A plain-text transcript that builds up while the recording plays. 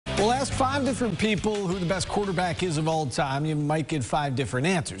We'll ask 5 different people who the best quarterback is of all time. You might get 5 different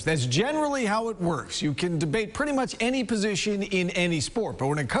answers. That's generally how it works. You can debate pretty much any position in any sport. But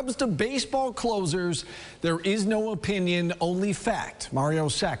when it comes to baseball closers, there is no opinion, only fact. Mario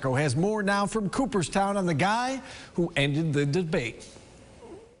Sacco has more now from Cooperstown on the guy who ended the debate.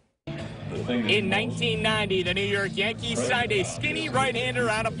 In 1990, the New York Yankees signed a skinny right-hander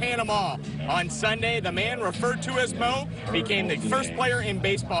out of Panama. On Sunday, the man referred to as Mo became the first player in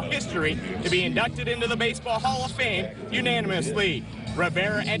baseball history to be inducted into the Baseball Hall of Fame unanimously.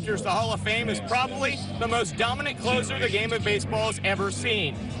 Rivera enters the Hall of Fame as probably the most dominant closer the game of baseball has ever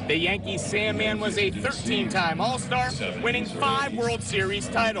seen. The Yankees' Sandman was a 13-time All-Star, winning 5 World Series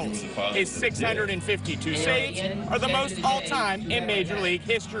titles. His 652 saves are the most all-time in Major League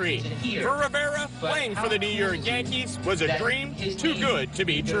history. For Rivera, playing for the New York Yankees was a dream too good to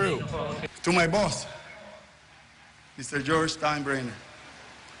be true. To my boss, Mr. George Steinbrenner,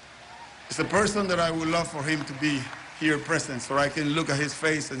 it's a person that I would love for him to be here present so I can look at his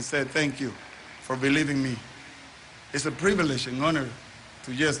face and say thank you for believing me. It's a privilege and honor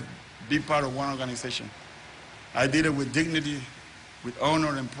to just be part of one organization. I did it with dignity, with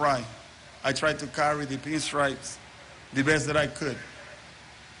honor and pride. I tried to carry the pinstripes the best that I could.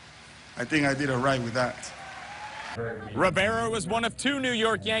 I think I did it right with that. Rivera was one of 2 New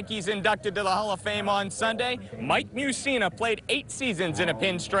York Yankees inducted to the Hall of Fame on Sunday. Mike Mussina played 8 seasons in a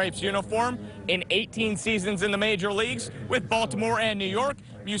pinstripes uniform. In 18 seasons in the major leagues with Baltimore and New York,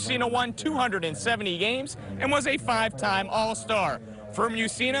 Mussina won 270 games and was a 5-time All-Star. For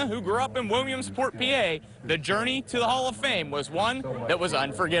Mussina, who grew up in Williamsport, PA, the journey to the Hall of Fame was one that was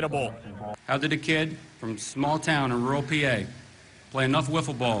unforgettable. How did a kid from a small town in rural PA play enough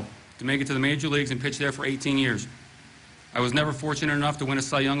wiffle ball to make it to the major leagues and pitch there for 18 years? I was never fortunate enough to win a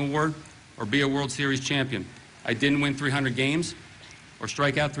Cy Young Award or be a World Series champion. I didn't win 300 games or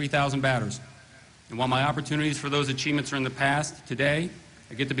strike out 3,000 batters. And while my opportunities for those achievements are in the past, today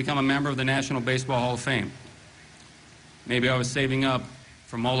I get to become a member of the National Baseball Hall of Fame. Maybe I was saving up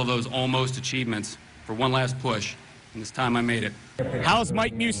from all of those almost achievements for one last push, and this time I made it. How's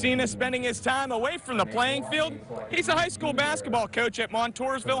Mike Mussina spending his time away from the playing field? He's a high school basketball coach at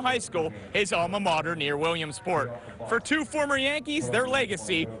Montoursville High School, his alma mater near Williamsport. For 2 former Yankees, their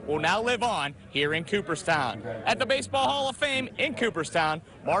legacy will now live on here in Cooperstown. At the Baseball Hall of Fame in Cooperstown,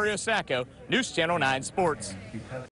 Mario Sacco, News Channel 9 Sports.